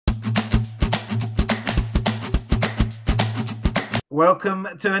Welcome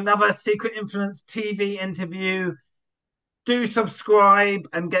to another Secret Influence TV interview. Do subscribe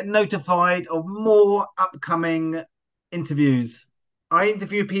and get notified of more upcoming interviews. I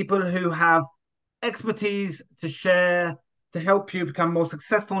interview people who have expertise to share to help you become more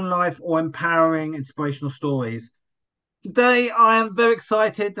successful in life or empowering inspirational stories. Today, I am very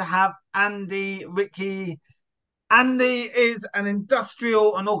excited to have Andy Righi. Andy is an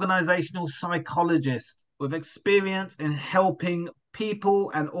industrial and organizational psychologist with experience in helping people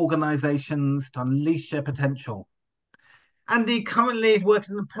and organizations to unleash their potential. Andy currently works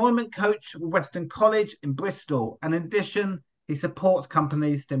as an employment coach with Western College in Bristol. And in addition, he supports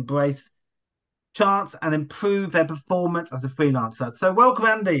companies to embrace chance and improve their performance as a freelancer. So, welcome,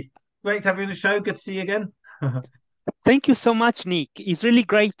 Andy. Great to have you on the show. Good to see you again. Thank you so much, Nick. It's really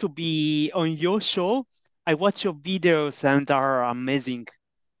great to be on your show. I watch your videos and are amazing.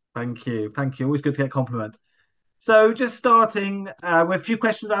 Thank you. Thank you. Always good to get compliments. So, just starting with a few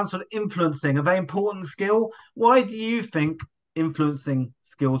questions around sort of influencing, a very important skill. Why do you think influencing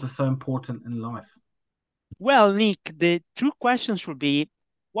skills are so important in life? Well, Nick, the true question should be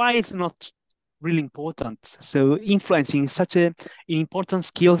why it's not really important. So influencing is such an important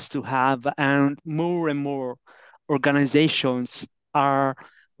skills to have, and more organizations are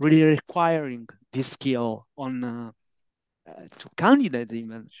really requiring this skill on to candidate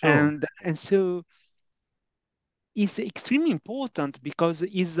even. Sure, And so is extremely important because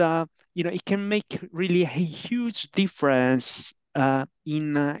it can make really a huge difference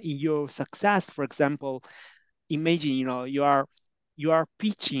in your success. For example, imagine you are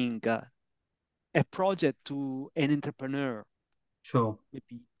pitching a project to an entrepreneur, sure.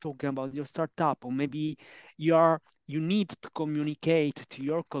 maybe talking about your startup, or maybe you need to communicate to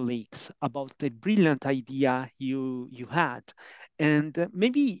your colleagues about a brilliant idea you had, and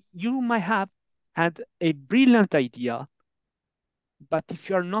maybe you might have had a brilliant idea, but if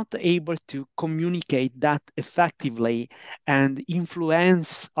you're not able to communicate that effectively and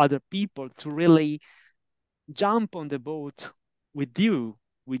influence other people to really jump on the boat with you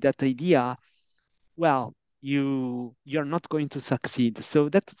with that idea, well, you're not going to succeed. So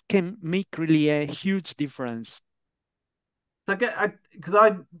that can make really a huge difference. So, because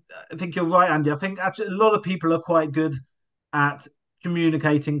I think you're right, Andy. I think actually a lot of people are quite good at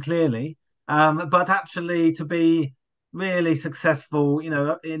communicating clearly, but actually to be really successful,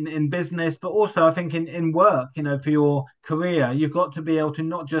 in business, but also I think in work, for your career, you've got to be able to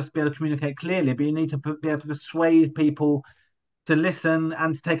not just be able to communicate clearly, but you need to be able to persuade people to listen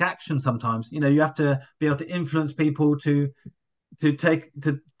and to take action. Sometimes, you have to be able to influence people to take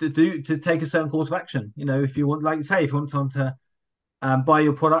a certain course of action. If you want, like you say, if you want someone to buy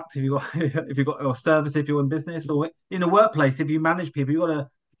your product, if you got if you got your service, if you're in business or in a workplace, if you manage people, you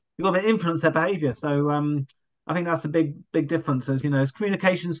got to influence their behavior. So I think that's a big difference. As there's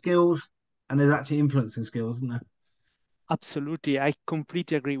communication skills and there's actually influencing skills, isn't there? Absolutely, I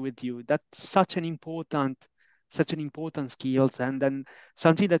completely agree with you. That's such an important skills, and then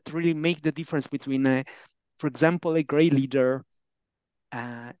something that really make the difference between, for example, a great leader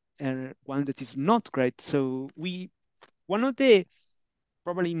uh, and one that is not great. So one of the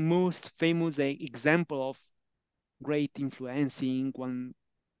probably most famous example of great influencing, one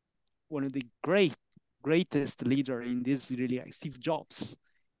of the greatest leader in this really like Steve Jobs.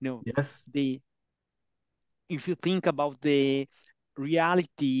 You know, Yes. the if you think about the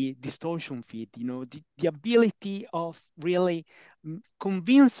reality distortion feed, the ability of really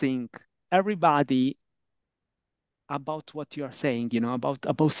convincing everybody about what you are saying,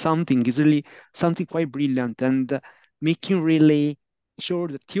 about something is really something quite brilliant, and making really sure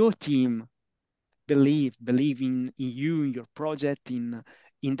that your team believe in you, in your project, in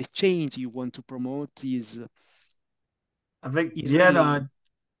the change you want to promote I think, is yeah, really no,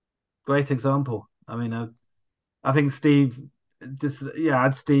 great example. I mean, I think Steve, just yeah, I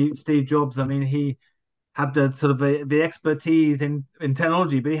had Steve Jobs. I mean, he had the sort of the expertise in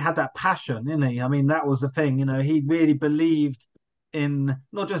technology, but he had that passion, didn't he? I mean, that was the thing. He really believed in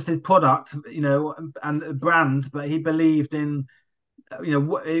not just his product, and brand, but he believed in,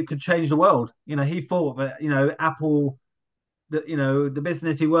 what it could change the world. He thought that, Apple, the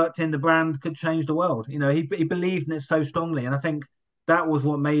business he worked in, the brand could change the world. He believed in it so strongly, and I think that was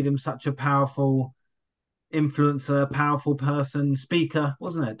what made him such a powerful influencer, powerful person, speaker,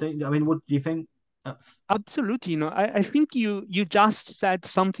 wasn't it? I mean, what do you think? That's absolutely. I think you just said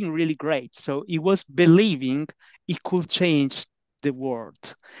something really great. So it was believing it could change the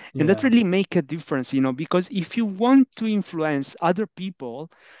world. And that yeah, really make a difference, because if you want to influence other people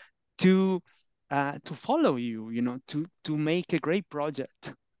to to follow you, to make a great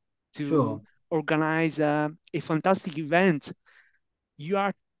project, to sure. organize a fantastic event, you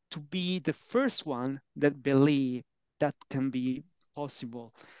are to be the first one that believe that can be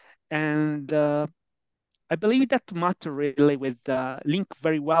possible. And I believe that matter really with link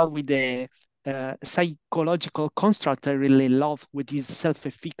very well with the psychological construct I really love, with this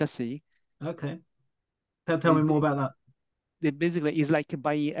self-efficacy. Okay. Tell me It, more about that. it basically is like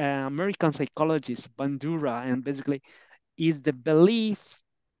by American psychologist Bandura, and basically is the belief,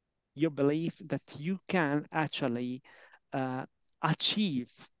 your belief that you can actually uh,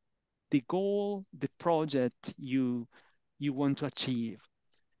 achieve the goal, the project you want to achieve.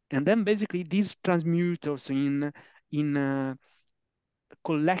 And then basically this transmutes in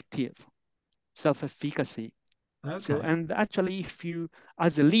collective self-efficacy. So, Okay. and actually, if you,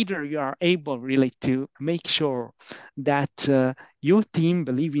 as a leader, you are able really to make sure that your team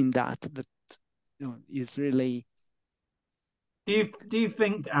believe in that, that is really. Do you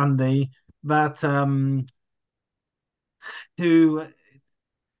think, Andy, that to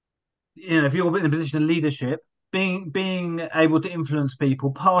if you're in a position of leadership, being able to influence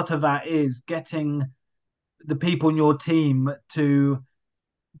people, part of that is getting the people in your team to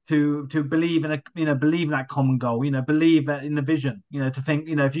believe in a believe in that common goal, believe that in the vision, to think,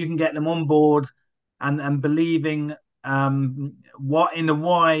 if you can get them on board and believing what in the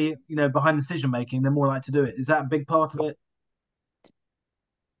why, behind decision making, they're more likely to do it. Is that a big part of it?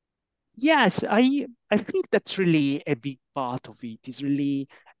 Yes, I think that's really a big part of it.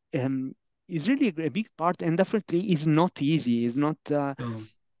 Um, is really a big part, and definitely is not easy. Sure.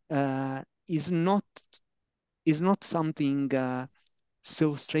 Uh, is not is not something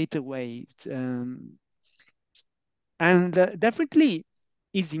so straight away. And definitely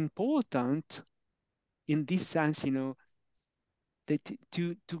is important in this sense, that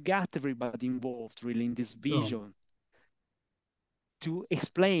to get everybody involved really in this Sure. vision, to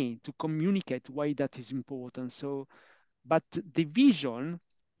explain, to communicate why that is important. So, but the vision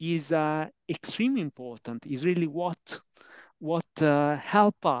is extremely important. Is really what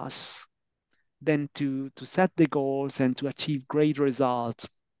help us then to set the goals and to achieve great results.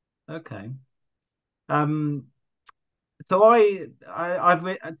 Okay. um so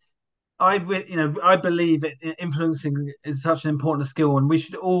I believe it, influencing is such an important skill, and we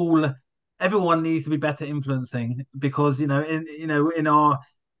should all, everyone needs to be better influencing, because in our,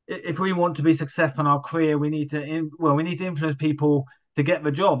 if we want to be successful in our career, we need to we need to influence people to get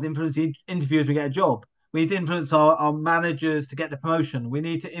the job, influence the interviewers to get a job. We need to influence our managers to get the promotion. We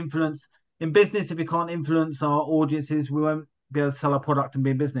need to influence in business. If we can't influence our audiences, we won't be able to sell our product and be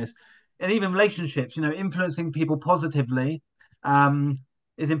in business. And even relationships, influencing people positively. Um,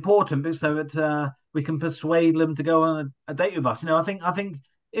 is important, so that we can persuade them to go on a date with us. I think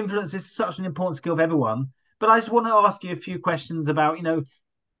influence is such an important skill for everyone. But I just want to ask you a few questions about,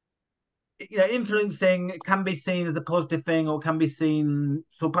 influencing can be seen as a positive thing or can be seen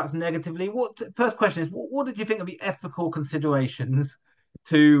so perhaps negatively. What first question is, what did you think of the ethical considerations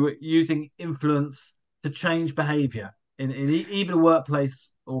to using influence to change behavior in either workplace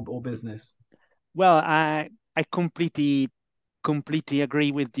or business? Well, I completely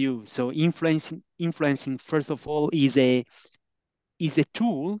agree with you. So influencing first of all is a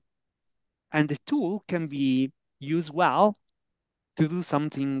tool, and the tool can be used well to do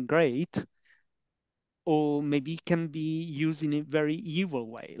something great, or maybe can be used in a very evil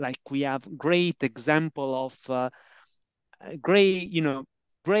way. Like we have great example of great,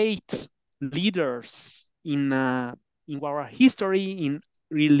 great leaders in our history, in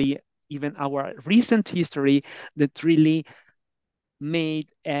really even our recent history, that really made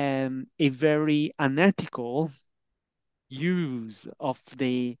a very unethical use of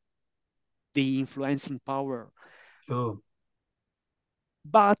the influencing power. Sure.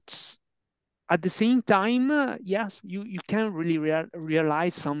 But at the same time, yes, you can really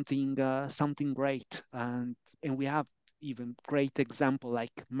realize something great, and we have even great example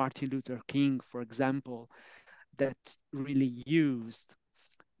like Martin Luther King, for example, that really used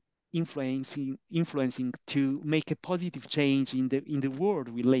influencing to make a positive change in the world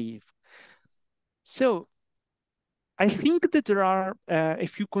we live. So I think that there are a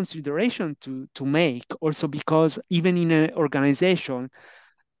few considerations to make also, because even in an organization,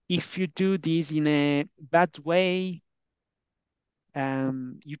 if you do this in a bad way,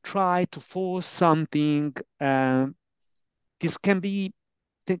 you try to force something, this can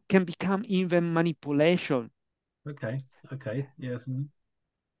become even manipulation. Okay. Okay. Yes.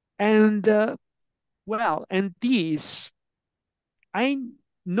 And well, and this I'm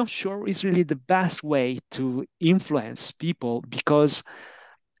not sure is really the best way to influence people, because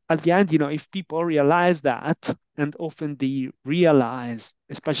at the end, if people realize that, and often they realize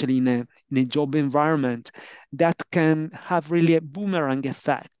especially in a job environment, that can have really a boomerang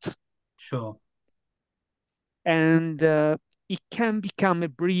effect. Sure. And it can become a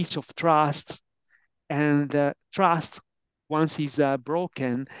breach of trust. And trust, once is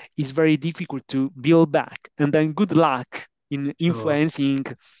broken, is very difficult to build back. And then good luck in Sure. influencing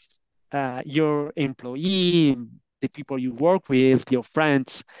your employee, the people you work with, your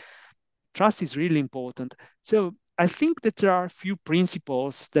friends. Trust is really important. So I think that there are a few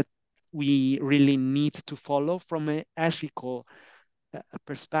principles that we really need to follow from an ethical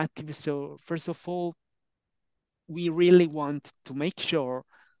perspective. So first of all, we really want to make sure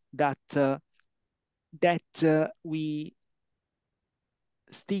that we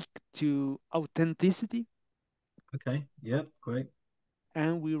stick to authenticity, Okay. Yeah. Great.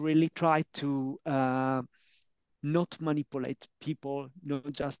 and we really try to not manipulate people,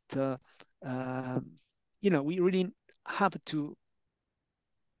 not just we really have to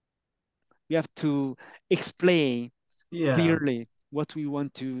we have to explain Yeah. clearly what we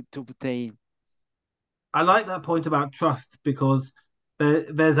want to obtain. I like that point about trust because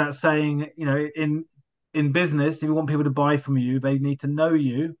there's that saying, in business, if you want people to buy from you, they need to know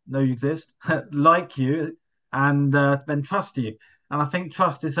you exist, like you, and then trust you. And I think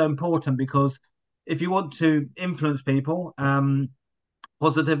trust is so important because if you want to influence people,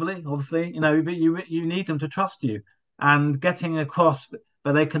 positively, obviously, you need them to trust you, and getting across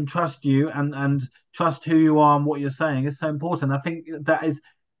that they can trust you and trust who you are and what you're saying is so important. I think that is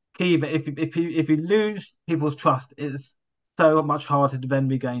key. But if you lose people's trust, it's so much harder to then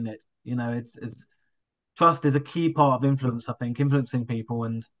regain it. It's trust is a key part of influence. I think influencing people,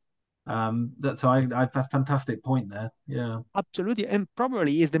 and that's so that's a fantastic point there. Yeah, Absolutely, and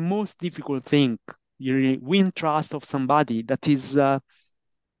probably is the most difficult thing. You really win trust of somebody. That is,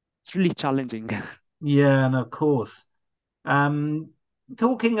 it's really challenging. yeah, and of course. Um,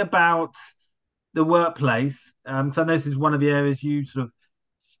 Talking about the workplace, because I know this is one of the areas you sort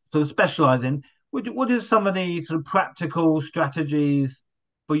of specialize in. What are some of the sort of practical strategies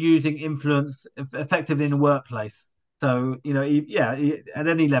for using influence effectively in the workplace? So, yeah, at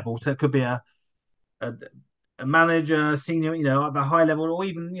any level. So it could be a, a manager, senior, at a high level, or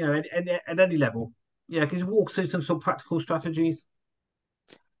even, at any level. Yeah, can you walk through some sort of practical strategies?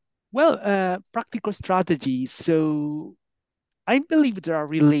 Well, practical strategies. So I believe there are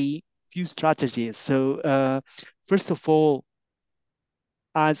really few strategies. So first of all,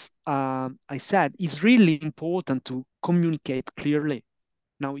 as I said, it's really important to communicate clearly.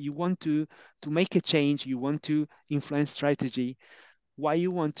 Now, you want to make a change, you want to influence strategy. Why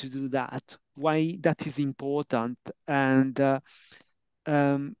you want to do that? Why that is important? And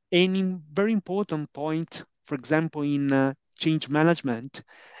any very important point, for example, in change management,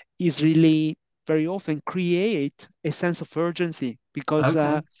 is really very often create a sense of urgency because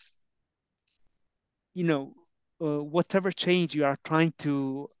Okay, you know whatever change you are trying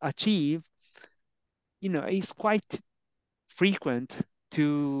to achieve, is quite frequent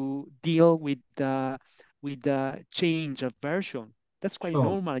to deal with the change of version. That's quite sure,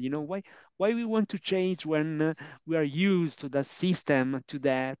 normal. Why we want to change when we are used to that system, to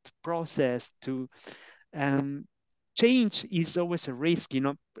that process. To um, change is always a risk.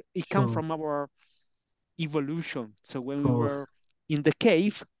 It comes sure, from our evolution. So of when we course. were in the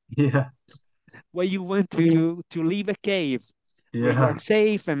cave, Yeah, why you want to leave a cave where you are yeah,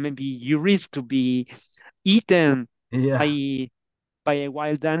 safe and maybe you risk to be eaten yeah, by by a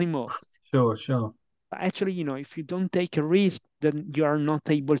wild animal. sure, sure. But actually, if you don't take a risk, then you are not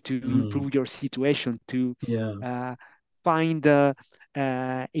able to Mm, improve your situation, to yeah. uh, find a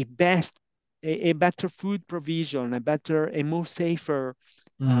a better food provision, a more safer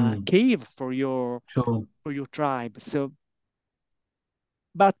Mm, cave sure. for your tribe. So,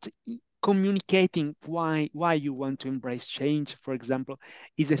 but communicating why you want to embrace change, for example,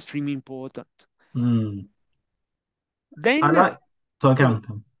 is extremely important. Mm. I Then, like. So I sorry,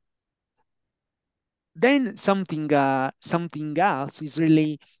 can. then something else is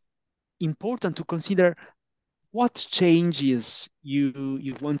really important to consider what changes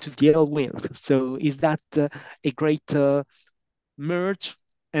you want to deal with. So is that a great merge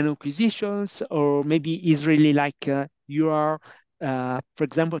and acquisitions, or maybe is really like you are, for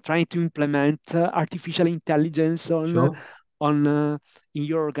example, trying to implement artificial intelligence Sure, on in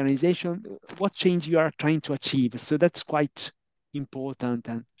your organization? What change you are trying to achieve? So that's quite important.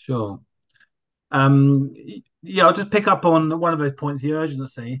 And sure. Yeah, I'll just pick up on one of those points, the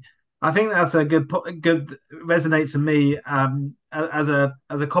urgency. I think that's a good resonates to me as a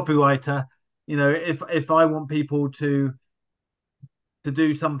copywriter. If I want people to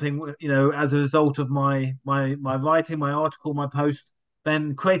do something, as a result of my writing, my article, my post,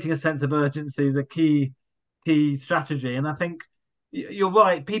 then creating a sense of urgency is a key strategy. And I think you're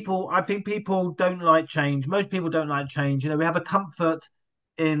right. I think people don't like change. Most people don't like change. We have a comfort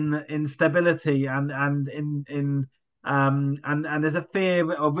in stability and there's a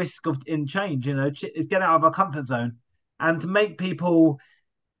fear or risk of in change. It's get out of our comfort zone, and to make people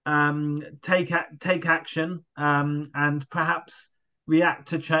take action and perhaps react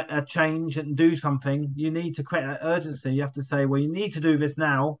to a change and do something. You need to create that urgency. You have to say, well, you need to do this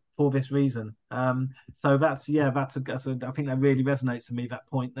now for this reason. So I think that really resonates with me, that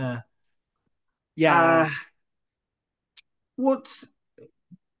point there. Yeah. Uh, what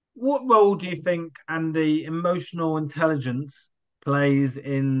what role do you think and the emotional intelligence plays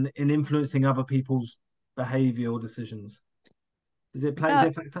in influencing other people's behavior or decisions? Is Well, it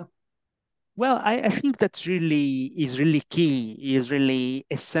a factor? I think that's really key, is really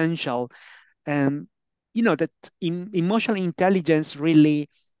essential. Um, that emotional intelligence really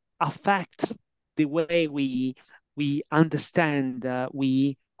affects the way we understand,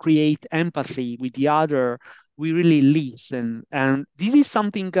 we create empathy with the other, we really listen. And this is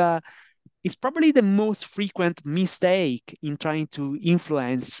something is probably the most frequent mistake in trying to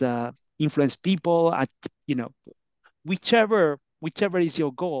influence people at you know whichever is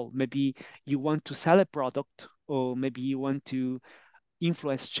your goal. Maybe you want to sell a product, or maybe you want to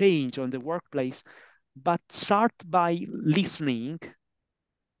influence change on the workplace, but start by listening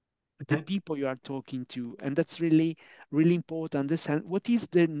the Okay. people you are talking to. And that's really important. Understand what is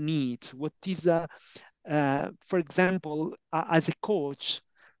their need, what is for example, as a coach,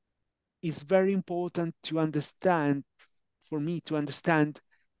 it's very important to understand, for me to understand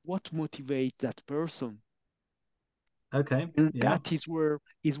what motivates that person. Okay. And Yeah. that is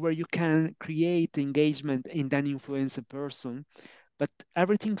where you can create engagement and then influence a person. But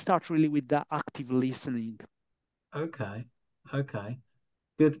everything starts really with the active listening. Okay. Okay.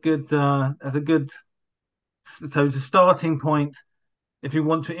 Good. That's a good. So the starting point, if you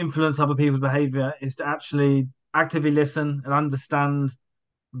want to influence other people's behavior, is to actually actively listen and understand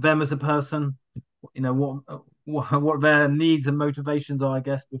them as a person. What their needs and motivations are, I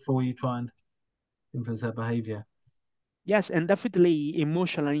guess, before you try and influence their behavior. Yes, and definitely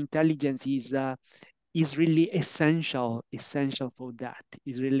emotional intelligence is really essential for that.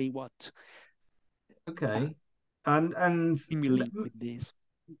 Is really what uh, Okay. And stimulate with this.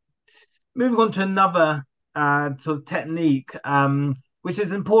 moving on to another sort of technique, which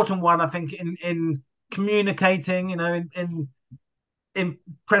is an important one, I think, in communicating, in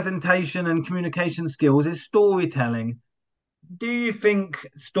presentation and communication skills, is storytelling. Do you think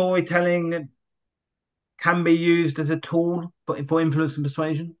storytelling can be used as a tool for influence and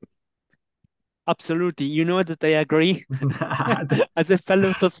persuasion? Absolutely. You know that I agree as a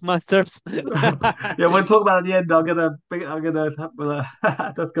fellow Toastmasters. Yeah, we'll talk about it at the end.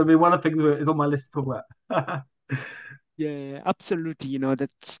 That's gonna be one of the things that is on my list to talk about. Yeah, absolutely. You know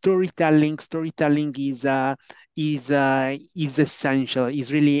that storytelling is essential.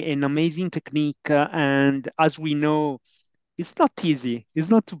 Is really an amazing technique, and as we know, it's not easy. It's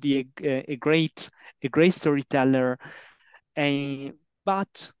not to be a great storyteller. And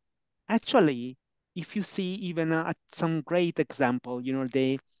but actually, if you see even at some great example,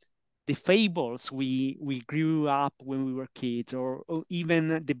 the fables we grew up when we were kids, or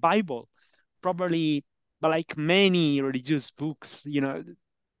even the Bible, probably, but like many religious books,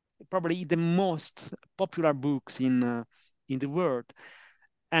 probably the most popular books in the world.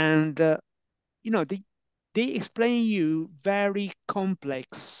 And they explain you very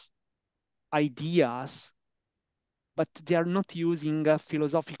complex ideas, but they are not using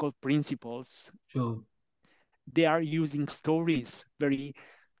philosophical principles. Sure. They are using stories, very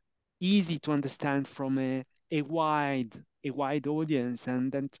easy to understand from a wide audience,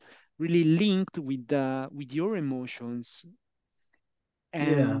 and then really linked with your emotions. Yeah.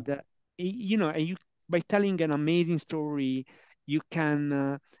 And and you, by telling an amazing story, you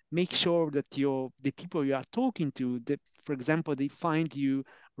can make sure that the people you are talking to, that, for example, they find you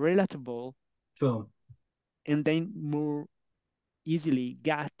relatable, Sure. and then more easily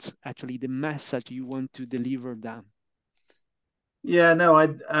get actually the message you want to deliver them. Yeah. No.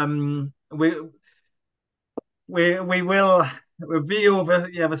 We will reveal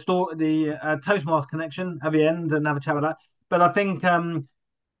the story, the Toastmaster connection at the end, and have a chat about that. But I think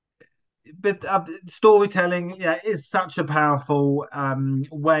storytelling, yeah, is such a powerful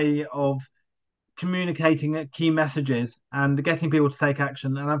way of communicating key messages and getting people to take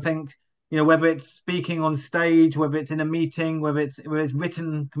action. And I think, whether it's speaking on stage, whether it's in a meeting, whether it's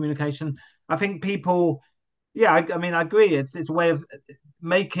written communication, I think people, yeah, I mean, I agree. It's a way of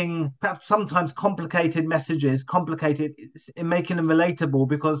making perhaps sometimes complicated messages complicated in making them relatable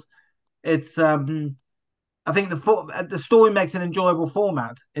because it's I think the story makes an enjoyable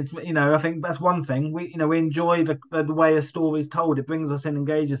format. It's I think that's one thing we enjoy the way a story is told. It brings us in,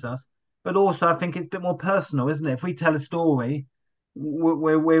 engages us, but also I think it's a bit more personal, isn't it? If we tell a story,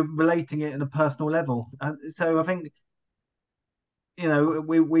 we're relating it in a personal level. So I think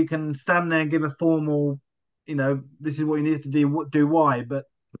we can stand there and give a formal, this is what you need to do why, but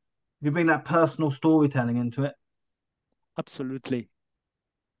if you bring that personal storytelling into it. Absolutely.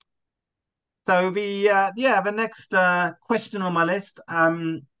 So the next question on my list,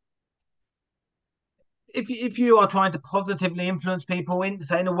 if you are trying to positively influence people in,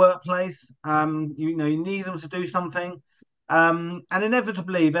 say, in a workplace, you need them to do something, and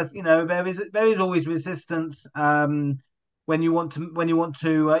inevitably there is always resistance, when you want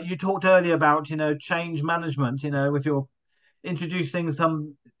to. You talked earlier about change management. If you're introducing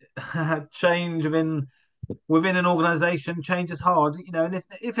some change within an organization, change is hard. And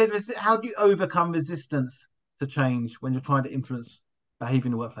if it is, how do you overcome resistance to change when you're trying to influence behavior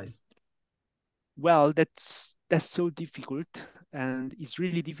in the workplace? Well, that's so difficult, and it's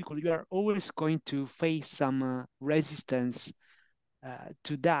really difficult. You are always going to face some resistance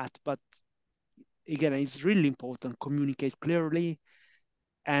to that, but again, it's really important. Communicate clearly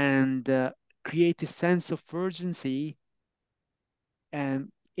and create a sense of urgency,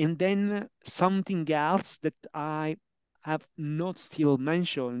 and then something else that I have not still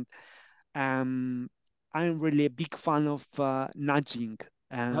mentioned. Um, I'm really a big fan of nudging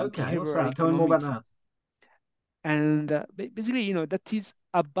and Okay, what's behavioral that? Tell me more about economics. that. And basically, that is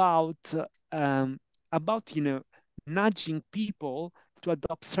um, about nudging people to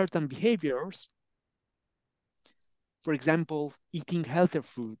adopt certain behaviors. For example, eating healthier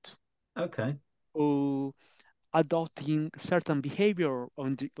food Okay, or adopting certain behavior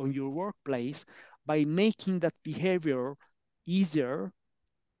on your workplace by making that behavior easier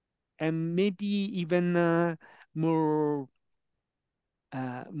and maybe even more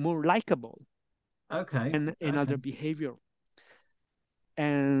likable okay, and okay, another behavior.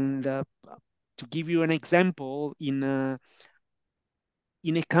 And to give you an example, in a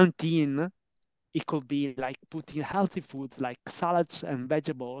canteen, it could be like putting healthy foods like salads and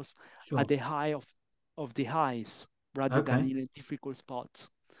vegetables at sure. the high of the highs rather than Okay, in a difficult spots.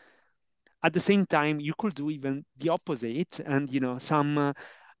 At the same time, you could do even the opposite, and some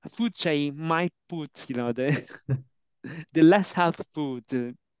food chain might put the the less healthy food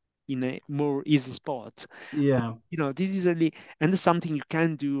in a more easy spot. But yeah, this is really, and it's something you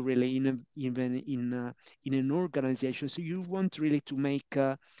can do really even in an organization. So you want really to make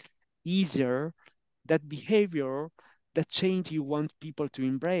easier that behavior, that change you want people to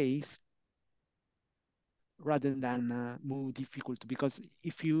embrace rather than more difficult. Because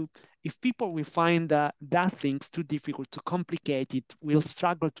if people will find that things too difficult, too complicated, will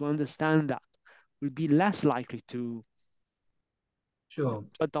struggle to understand that, will be less likely sure.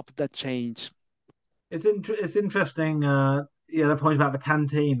 to adopt that change. It's interesting. Yeah, the point about the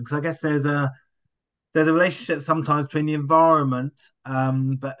canteen, because I guess there's a relationship sometimes between the environment,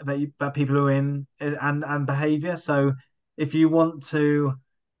 that people are in, and behavior. So if you want to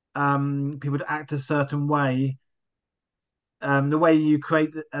people to act a certain way, the way you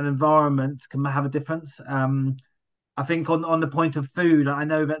create an environment can have a difference. I think on the point of food, I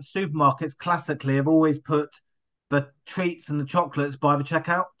know that supermarkets classically have always put the treats and the chocolates by the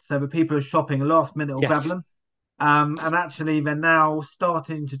checkout, so the people are shopping last minute will grab Yes. them. And actually, they're now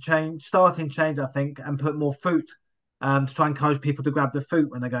starting to change, I think, and put more fruit, to try and encourage people to grab the fruit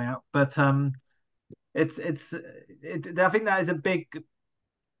when they're going out. But I think that's a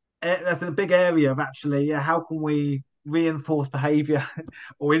big area of actually, yeah, how can we reinforce behavior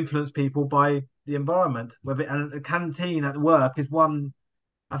or influence people by the environment? Whether and the canteen at work is one.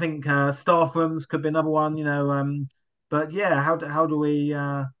 I think staff rooms could be another one. But yeah, how do we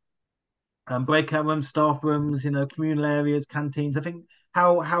breakout rooms, staff rooms, communal areas, canteens? I think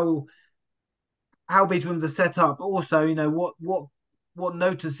how these rooms are set up. Also, what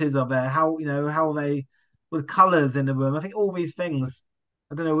notices are there? How are they with colours in the room? I think all these things.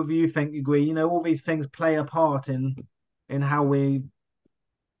 I don't know whether you think you agree. All these things play a part in how we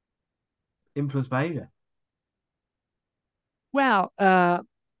influence behaviour. Well, I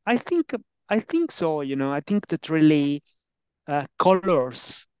think I think so. I think that really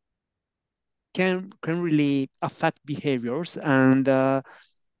colors can really affect behaviors, and uh,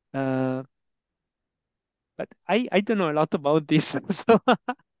 but I don't know a lot about this. So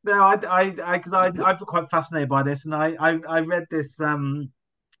No, because I'm quite fascinated by this, and I read this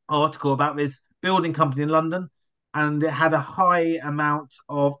article about this building company in London. and it had a high amount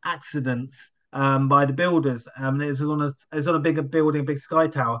of accidents by the builders. It was on a bigger building, a big sky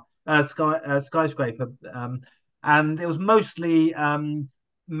tower, skyscraper, and it was mostly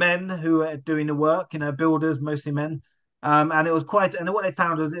men who were doing the work. You know, builders, mostly men. And it was quite, and what they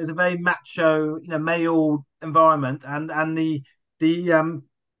found was it was a very macho, you know, male environment, and the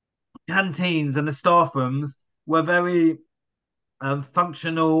canteens and the staff rooms were very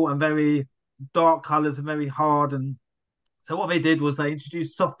functional and very dark colors and very hard. And so what they did was they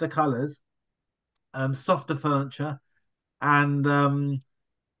introduced softer colors, softer furniture, and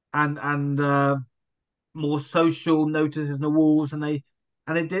and more social notices in the walls. And they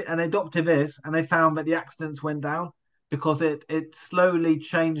adopted this, and they found that the accidents went down because it slowly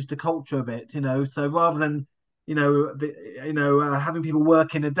changed the culture a bit. You know, so rather than having people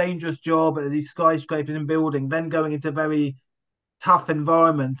work in a dangerous job at these skyscrapers and building, then going into very tough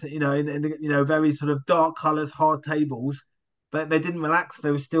environment, very sort of dark colors, hard tables, but they didn't relax.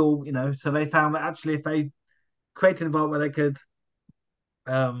 They were still, so they found that actually if they created an environment where they could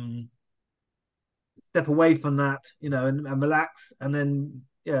um, step away from that, and relax, and then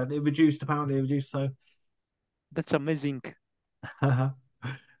yeah, it reduced. Apparently, it reduced. So, That's amazing.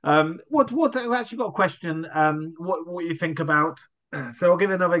 what I've actually got a question. What you think about? So I'll give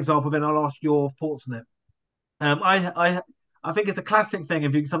you another example, then I'll ask your thoughts on it. Um, I I I think it's a classic thing.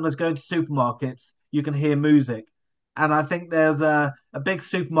 If you sometimes go into supermarkets, you can hear music, and I think there's a big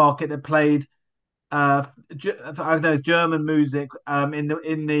supermarket that played I don't know, it's German music in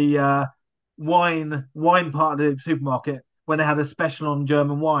the wine part of the supermarket when they had a special on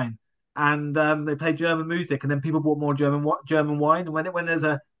German wine, and they played German music, and then people bought more German wine. And when there's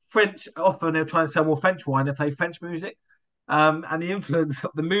a French, often they're trying to sell more French wine, they play French music, and the influence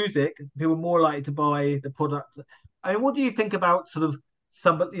of the music, people are more likely to buy the product. I mean, what do you think about sort of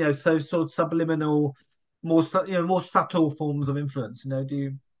so sort of subliminal, more subtle forms of influence? Do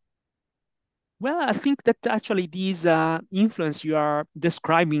you? Well, I think that actually these influence you are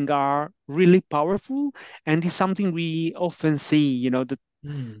describing are really powerful, and is something we often see. That,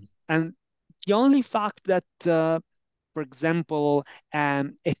 Hmm. and the only fact that, for example, a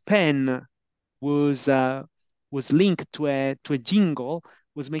pen was uh, was linked to a jingle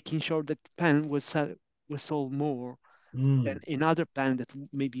was making sure that the pen was sold more than Hmm. another pen that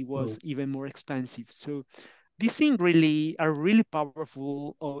maybe Sure. was even more expensive. So these things really are really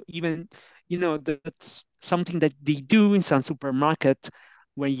powerful, or even, that's something that they do in some supermarket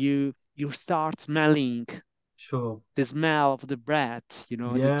when you start smelling Sure. the smell of the bread, that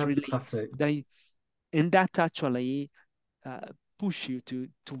Yeah, really classic. they and that actually uh, push you to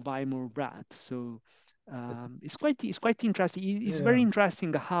buy more bread. So It's it's quite interesting. It's very yeah.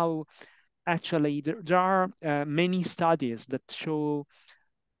 interesting how actually there are many studies that show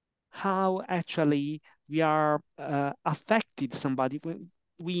how actually we are affected somebody when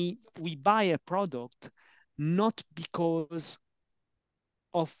we buy a product not because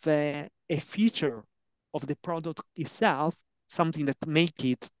of a feature of the product itself, something that make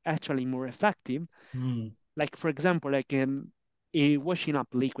it actually more effective, Hmm. like for example, like a washing up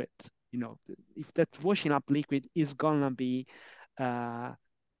liquid. If that washing up liquid is gonna be uh,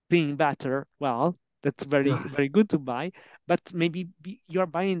 clean better, well, that's very Yeah. very good to buy. But maybe you're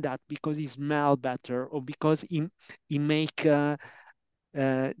buying that because it smell better, or because it make uh,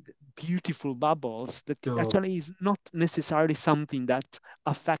 beautiful bubbles. That Sure. actually is not necessarily something that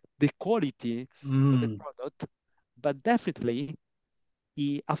affect the quality of the Hmm. product, but definitely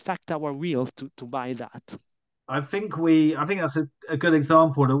it affect our will to buy that. I think that's a good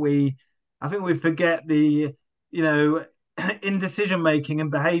example that I think we forget you know, in decision making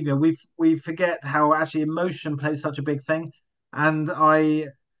and behavior, we forget how actually emotion plays such a big thing. And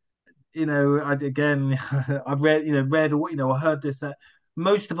again, I've read or I heard this that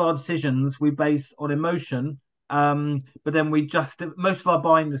most of our decisions we base on emotion, but then most of our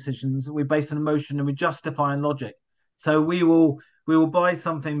buying decisions we base on emotion and we justify on logic. So we will buy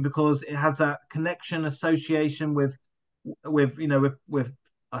something because it has that connection association with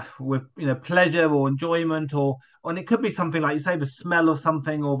pleasure or enjoyment, and it could be something like you say, the smell of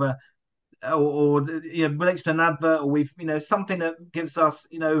something, or the or relates to an advert, or we've something that gives us,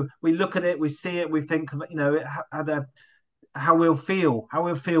 we look at it, we see it, we think of it had a how we'll feel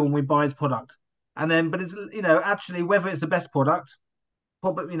when we buy his product. And then but it's actually whether it's the best product,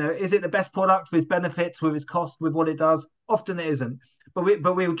 probably, is it the best product with benefits, with its cost, with what it does? Often it isn't, but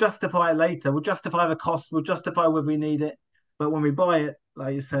we'll justify it later. We'll justify the cost, we'll justify whether we need it. But when we buy it,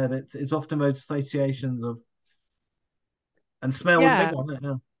 like you said, it's often those associations of, and smell is a big Yeah, one, isn't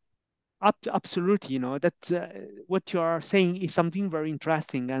it? absolutely. That what you are saying is something very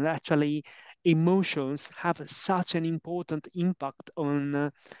interesting, and actually emotions have such an important impact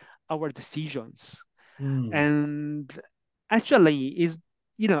on our decisions. Mm. And actually, is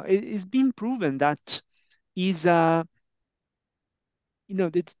it's been proven that is that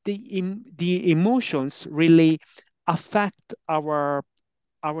the emotions really affect our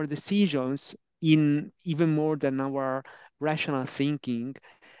decisions in even more than our rational thinking.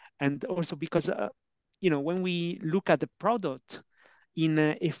 And also because when we look at the product in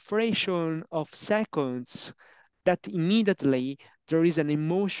a fraction of seconds, that immediately there is an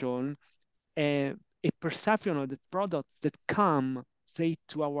emotion, a perception of the product that come say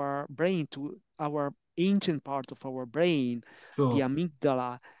to our brain, to our ancient part of our brain, the Sure.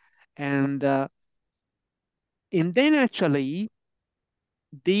 amygdala. And uh, and then actually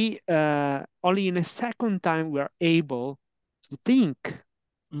they only in a second time we are able to think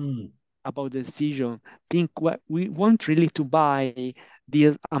Mm. about the decision, think what we want really to buy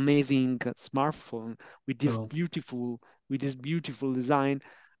this amazing smartphone with this Sure. beautiful design.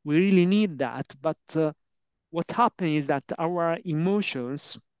 We really need that. But what happened is that our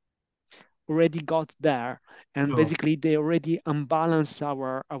emotions already got there, and Sure. basically they already unbalance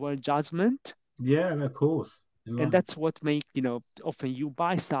our judgment. Yeah, of course. You're And right. that's what make often you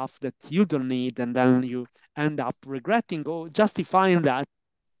buy stuff that you don't need, and then you end up regretting or justifying that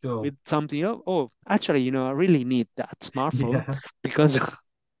Sure. with something. Oh, actually, I really need that smartphone Yeah, because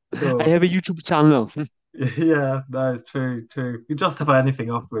I sure. have a YouTube channel. Yeah, that is true, true. You justify anything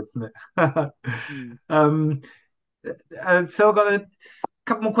afterwards, isn't it? Mm. Um, so I've got a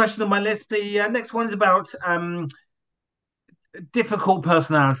couple more questions on my list. The next one is about difficult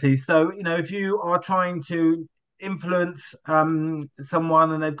personalities. So, if you are trying to influence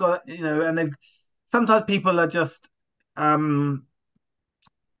someone and they've got, and they've sometimes people are just um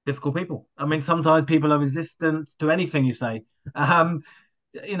difficult people. I mean, sometimes people are resistant to anything you say. Um,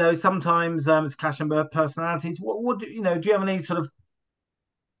 sometimes it's clashing personalities. What do you have any sort of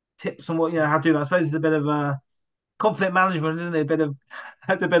tips on what how to do that? I suppose it's a bit of conflict management, isn't it? A bit of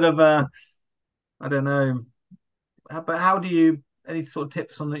it's a bit of I don't know. But how do you any sort of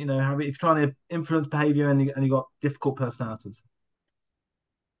tips on that? How if you're trying to influence behavior and you got difficult personalities.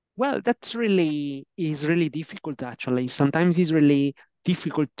 Well, that's really is really difficult actually. Sometimes it's really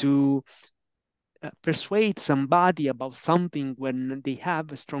difficult to persuade somebody about something when they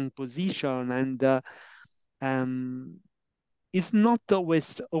have a strong position, and um, it's not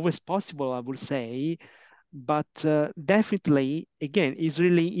always possible, I would say. But definitely, again, it's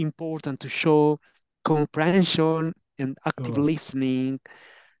really important to show comprehension and active Sure. listening,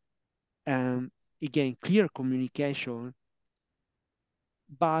 um, again, clear communication.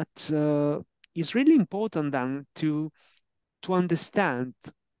 But it's really important then to understand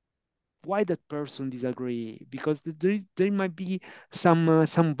why that person disagree, because there might be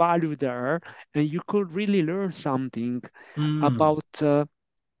some value there, and you could really learn something Mm, about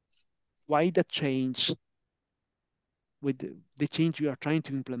why that change with the change you are trying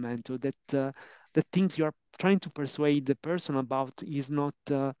to implement, or that the things you are trying to persuade the person about is not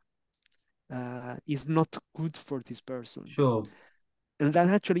good for this person. sure. And then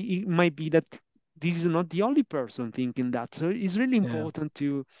actually it might be that this is not the only person thinking that. So it's really Yeah. important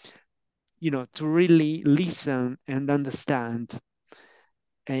to really listen and understand,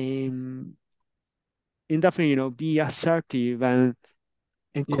 and, and definitely be assertive and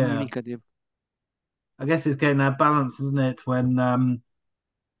Yeah. communicative. I guess it's getting that balance, isn't it? When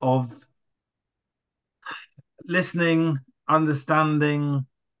of listening, understanding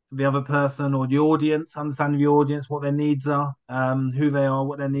the other person or the audience, understanding the audience, what their needs are, who they are,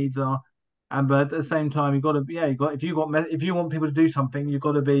 what their needs are, and but at the same time, you've got to, yeah, you got if you want people to do something, you've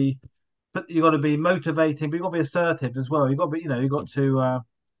got to be, but you've got to be motivating, but you've got to be assertive as well. You've got to be, you've got to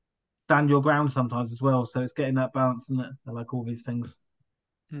stand your ground sometimes as well. So it's getting that balance, isn't it? I like all these things.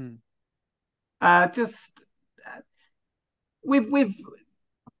 Hmm. Just with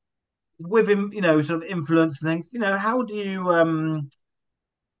him, sort of influence and things. How do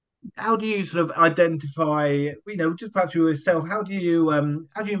you sort of identify, just perhaps for yourself, how do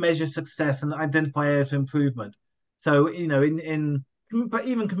you measure success and identify areas of improvement? So, in but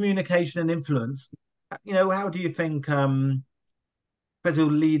even communication and influence, how do you think because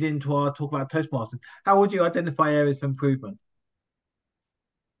it'll lead into our talk about Toastmasters. How would you identify areas of improvement?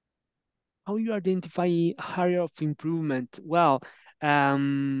 How you identify area of improvement? Well,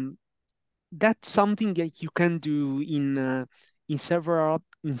 um, that's something that you can do in several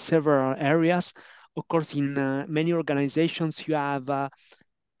areas. Of course, in many organizations, you have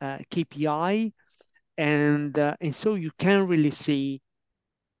KPI, and so you can really see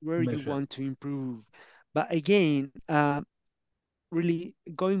where you Measure. want to improve. But again, really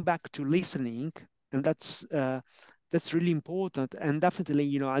going back to listening, and that's really important. And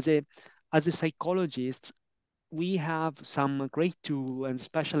definitely, as a psychologist, we have some great tool, and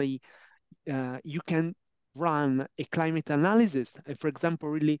especially you can run a climate analysis. For example,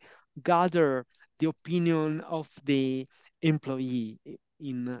 really gather the opinion of the employee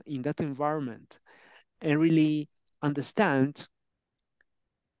in that environment, and really understand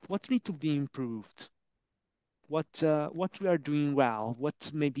what need to be improved, what we are doing well,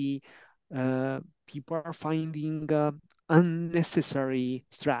 what maybe uh, people are finding unnecessary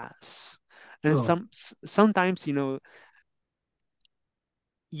stress. And Sure. sometimes,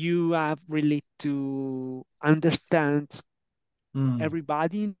 you have really to understand Mm.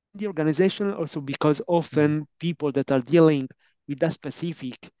 everybody in the organization, also because Mm. often people that are dealing with that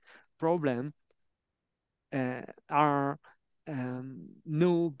specific problem are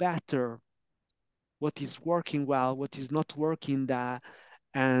know better what is working well, what is not working that,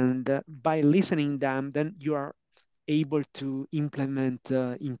 and by listening them, then you are able to implement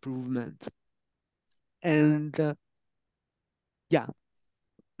improvement. And yeah,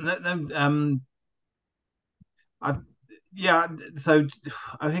 No, I, yeah, so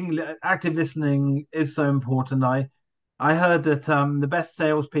I think active listening is so important. I heard that the best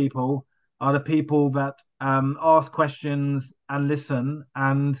salespeople are the people that ask questions and listen,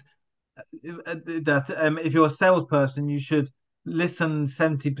 and that if you're a salesperson, you should listen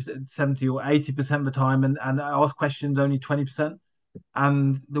 70%, 70 or 80% of the time, and ask questions only 20%.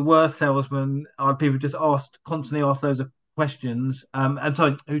 And the worst salesmen are people who just constantly ask loads of questions, and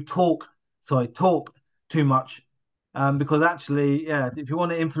sorry, who talk too much. Because actually, yeah, if you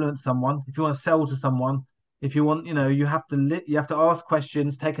want to influence someone, if you want to sell to someone, if you want, you have to you have to ask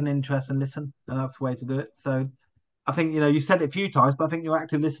questions, take an interest, and listen, and that's the way to do it. So I think you said it a few times, but I think your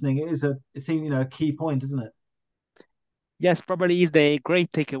active listening it seems a key point, isn't yes, probably is the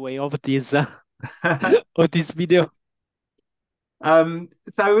great takeaway of this it? of this video.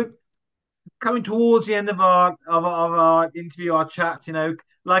 So coming towards the end of our interview, our chat,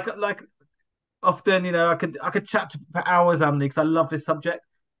 like often, I could chat for hours, Andy, because I love this subject.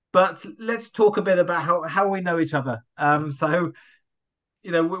 But let's talk a bit about how we know each other. So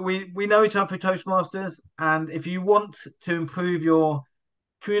we know each other through Toastmasters, and if you want to improve your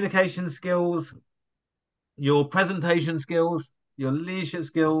communication skills, your presentation skills, your leadership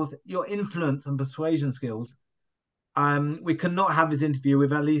skills, your influence and persuasion skills, we cannot have this interview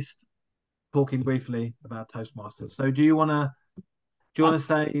with at least talking briefly about Toastmasters. So do you want to Ab-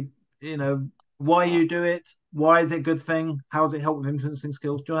 say, you know, why uh, you do it? Why is it a good thing? How does it help with influencing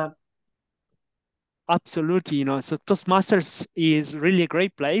skills? Do you want Absolutely, so Toastmasters is really a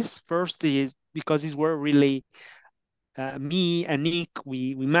great place. First is because it's where really me and Nick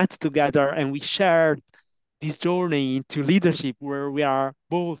we met together and we shared this journey into leadership, where we are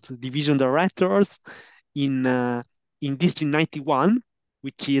both division directors in District 91,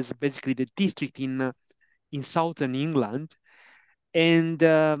 which is basically the district in southern England, and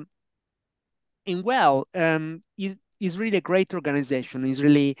is really a great organization. Is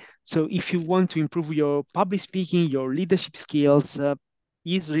really so if you want to improve your public speaking, your leadership skills,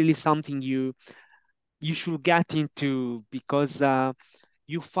 is really something you should get into, because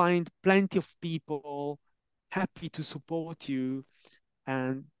you find plenty of people happy to support you,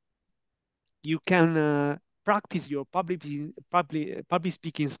 and you can practice your public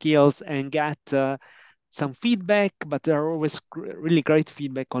speaking skills and get some feedback, but there are always really great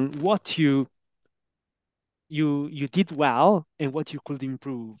feedback on what you did well and what you could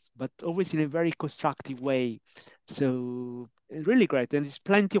improve, but always in a very constructive way. So really great, and there's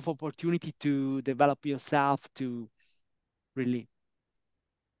plenty of opportunity to develop yourself to really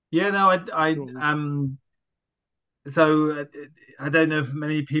Yeah, no, grow. so I don't know if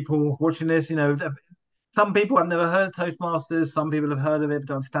many people watching this, some people have never heard of Toastmasters, some people have heard of it but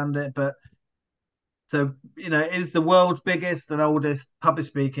don't understand it. But so, it is the world's biggest and oldest public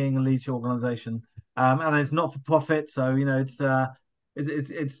speaking and leadership organization. And it's not for profit. So, it's a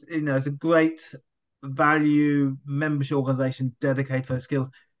great value membership organization dedicated to those skills.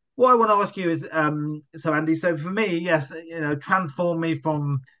 What I want to ask you is, so Andy, so for me, yes, transform me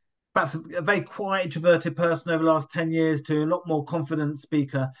from perhaps a very quiet, introverted person over the last 10 years to a lot more confident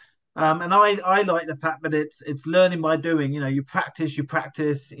speaker. And I like the fact that it's learning by doing. You practice,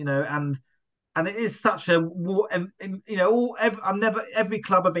 and it is such a I'm never every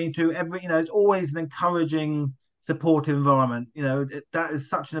club I've been to, it's always an encouraging, supportive environment. That is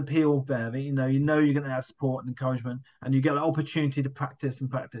such an appeal there that you're going to have support and encouragement, and you get an opportunity to practice and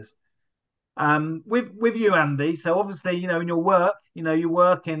practice. With you, Andy. So obviously, in your work, you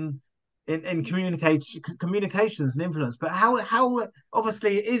work in communications and influence. But how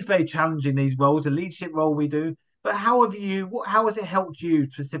obviously it is very challenging, these roles, the leadership role we do. But how has it helped you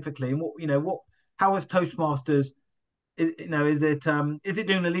specifically? And what how has Toastmasters is it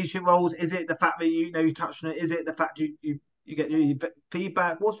doing the leadership roles? Is it the fact that you touched on it? Is it the fact you get your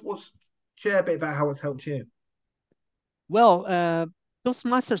feedback? What's share a bit about how it's helped you? Well,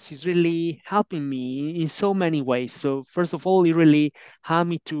 Toastmasters is really helping me in so many ways. So first of all, it really helped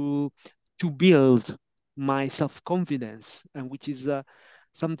me to build my self-confidence, and which is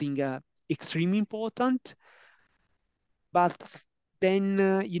something extremely important. But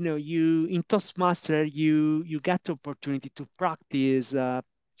then you in Toastmaster you get the opportunity to practice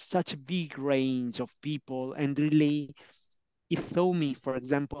such a big range of people, and really it taught me, for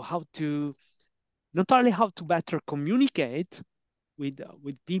example, how to not only how to better communicate with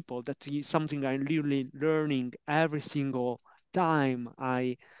people. That is something I'm really learning every single time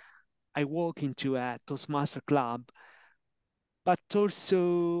I walk into a Toastmaster club, but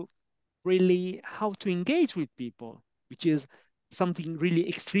also really how to engage with people, which is something really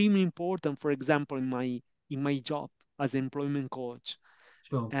extremely important, for example, in my job as an employment coach.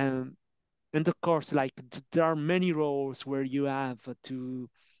 Sure. um, and of course, like there are many roles where you have to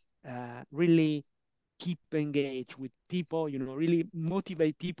really keep engaged with people, really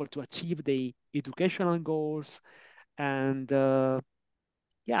motivate people to achieve the educational goals. And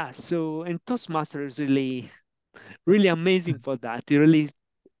yeah, so and Toastmaster is really, really amazing for that. It really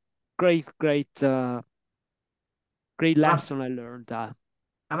great And I, lesson I learned.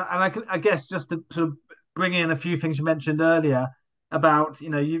 I guess just to sort of bring in a few things you mentioned earlier about,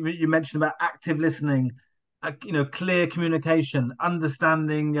 you mentioned about active listening, clear communication,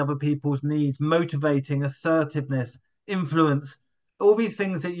 understanding the other people's needs, motivating, assertiveness, influence, all these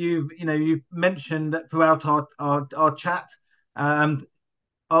things that you've mentioned throughout our chat, um,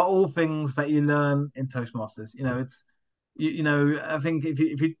 are all things that you learn in Toastmasters. I think if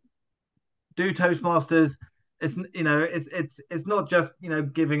you do Toastmasters, it's not just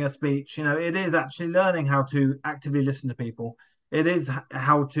giving a speech. It is actually learning how to actively listen to people. It is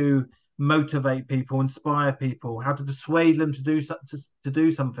how to motivate people, inspire people, how to persuade them to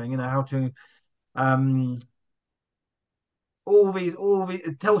do something. How to um all these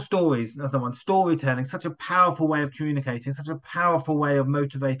tell stories. Another one, storytelling, such a powerful way of communicating, such a powerful way of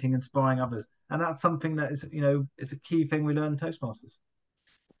motivating, inspiring others, and that's something that is it's a key thing we learn in Toastmasters.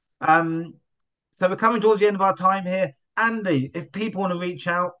 Um, So we're coming towards the end of our time here. Andy, if people want to reach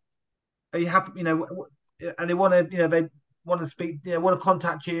out, are you happy, and they want to, they want to speak, want to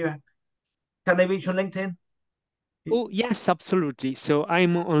contact you, can they reach you on LinkedIn? Oh, yes, absolutely. So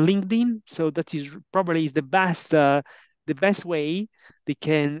I'm on LinkedIn, so that is probably is the best way they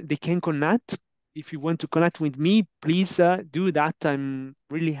can connect. If you want to connect with me, please do that. I'm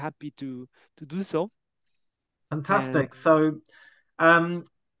really happy to do so. And Fantastic. Um,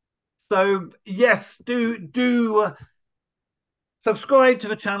 so yes, do subscribe to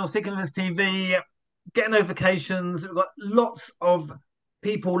the channel Signalist TV, get notifications. We've got lots of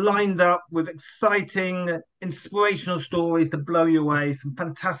people lined up with exciting, inspirational stories to blow you away. Some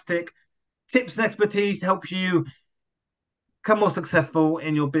fantastic tips and expertise to help you become more successful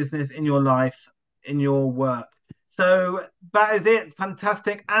in your business, in your life, in your work. So that is it.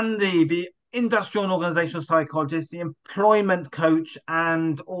 Fantastic. Andy, the industrial and organizational psychologist, the employment coach,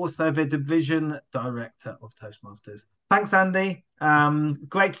 and also the division director of Toastmasters. Thanks, Andy.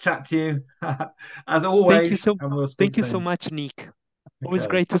 Great to chat to you as thank you always, so and we'll speak thank you so soon. much, Nick. Always Okay,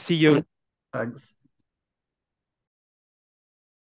 great to see you. thanks.